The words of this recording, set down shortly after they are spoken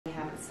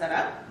set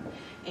up,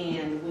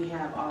 and we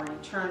have already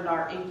turned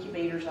our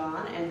incubators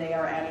on, and they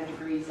are at a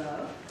degrees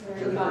of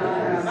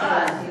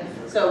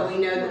 5. So we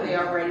know that they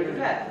are ready to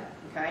go.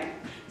 Okay,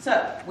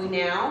 so we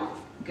now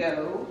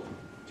go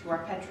to our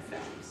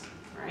petrofilms,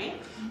 right?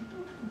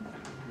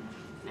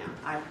 Now,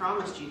 I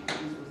promised you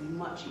these would be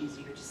much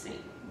easier to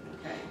see.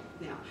 Okay,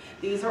 now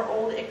these are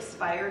old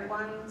expired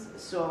ones,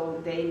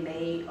 so they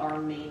may or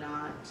may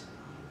not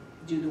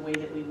do the way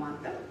that we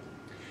want them.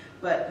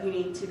 But you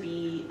need to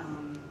be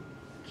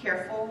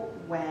careful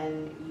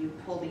when you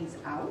pull these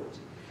out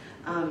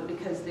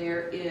because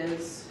there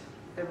is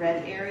the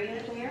red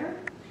area there.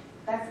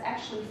 That's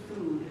actually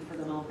food for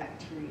the little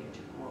bacteria to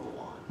grow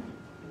on.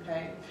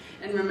 Okay,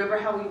 and remember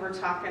how we were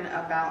talking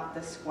about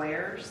the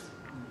squares?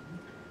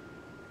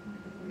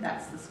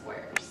 That's the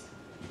squares.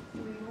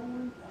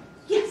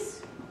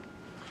 Yes.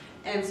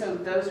 And so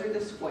those are the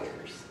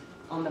squares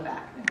on the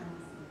back.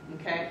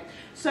 Okay,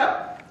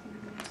 so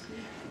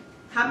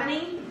how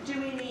many do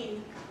we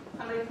need?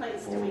 How many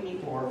plates do we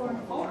need?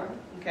 4. 4.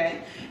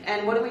 Okay,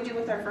 and what do we do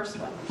with our first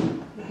one?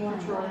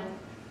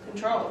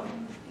 Control.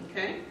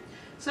 Okay,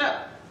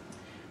 so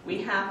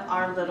we have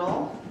our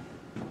little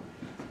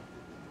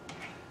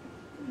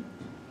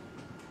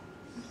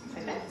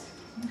pipette,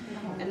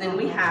 and then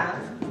we have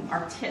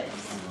our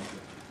tips.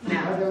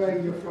 Now, by the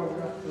way, you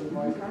forgot to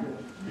wipe it.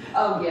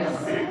 oh yes,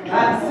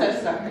 I'm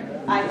so sorry.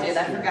 I did.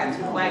 I forgot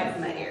to wipe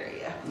my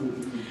area.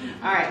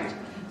 All right,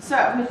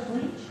 so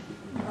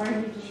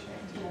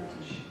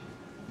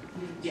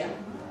yeah,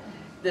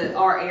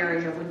 our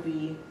area would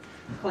be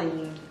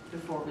cleaned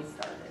before we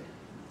started.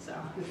 So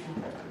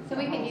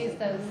we could use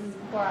those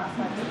Clorox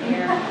wipes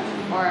here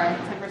or a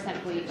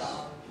 10% bleach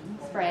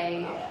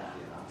spray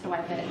to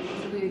wipe it.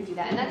 So we would do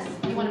that. And that's,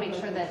 you want to make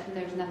sure that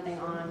there's nothing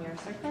on your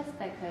surface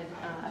that could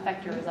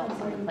affect your results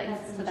on the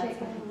plates. So that's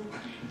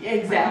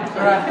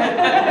exactly.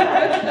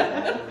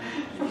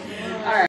 All right.